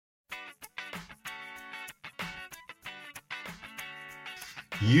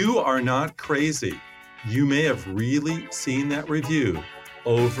You are not crazy. You may have really seen that review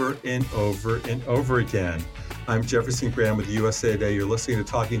over and over and over again. I'm Jefferson Graham with USA Today. You're listening to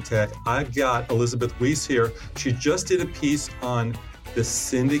Talking Tech. I've got Elizabeth Weiss here. She just did a piece on the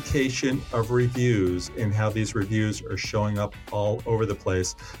syndication of reviews and how these reviews are showing up all over the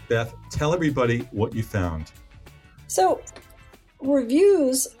place. Beth, tell everybody what you found. So,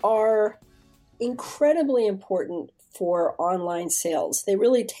 reviews are incredibly important for online sales. They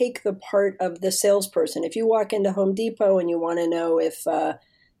really take the part of the salesperson. If you walk into Home Depot and you want to know if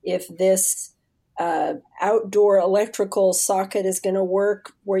this outdoor electrical socket is going to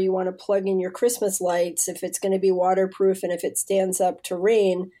work where you want to plug in your Christmas lights, if it's going to be waterproof and if it stands up to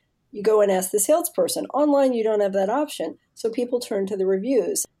rain, you go and ask the salesperson. Online, you don't have that option. So people turn to the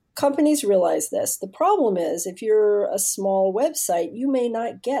reviews. Companies realize this. The problem is if you're a small website, you may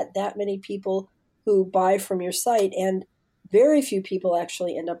not get that many people who buy from your site, and very few people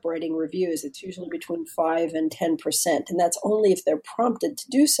actually end up writing reviews. It's usually between 5 and 10%, and that's only if they're prompted to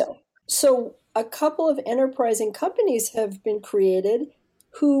do so. So a couple of enterprising companies have been created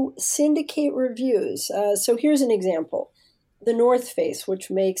who syndicate reviews. So here's an example. The North Face,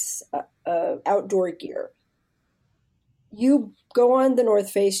 which makes outdoor gear. You go on the North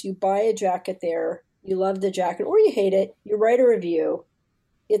Face, you buy a jacket there, you love the jacket, or you hate it, you write a review.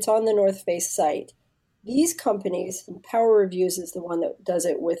 It's on the North Face site. These companies, Power Reviews is the one that does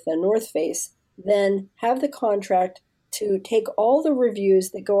it with the North Face, then have the contract to take all the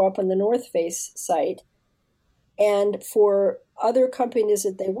reviews that go up on the North Face site, and for other companies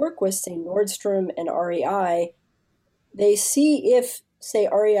that they work with, say Nordstrom and REI, they see if, say,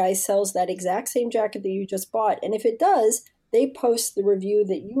 REI sells that exact same jacket that you just bought, and if it does, they post the review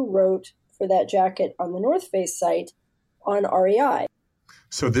that you wrote for that jacket on the North Face site on REI.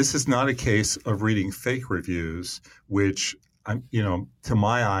 So this is not a case of reading fake reviews, which, to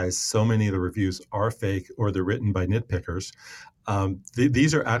my eyes, so many of the reviews are fake or they're written by nitpickers.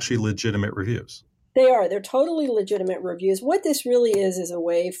 These are actually legitimate reviews. They are. They're totally legitimate reviews. What this really is a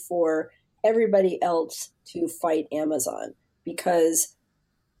way for everybody else to fight Amazon, because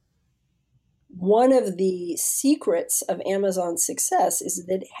one of the secrets of Amazon's success is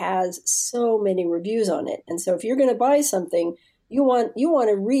that it has so many reviews on it. And so if you're going to buy something, you want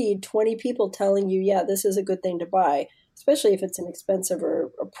to read 20 people telling you, yeah, this is a good thing to buy, especially if it's an expensive or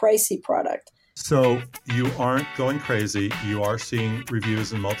a pricey product. So you aren't going crazy. You are seeing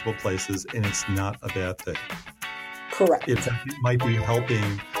reviews in multiple places, and it's not a bad thing. Correct. It might be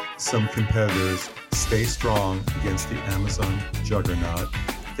helping some competitors stay strong against the Amazon juggernaut.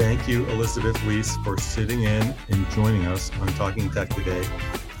 Thank you, Elizabeth Weiss, for sitting in and joining us on Talking Tech today.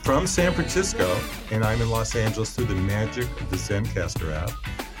 From San Francisco, and I'm in Los Angeles through the magic of the Zencastr app.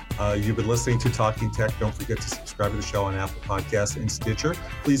 You've been listening to Talking Tech. Don't forget to subscribe to the show on Apple Podcasts and Stitcher.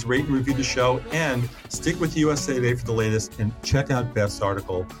 Please rate and review the show, and stick with USA Today for the latest, and check out Beth's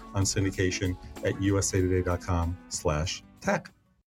article on syndication at usatoday.com/tech.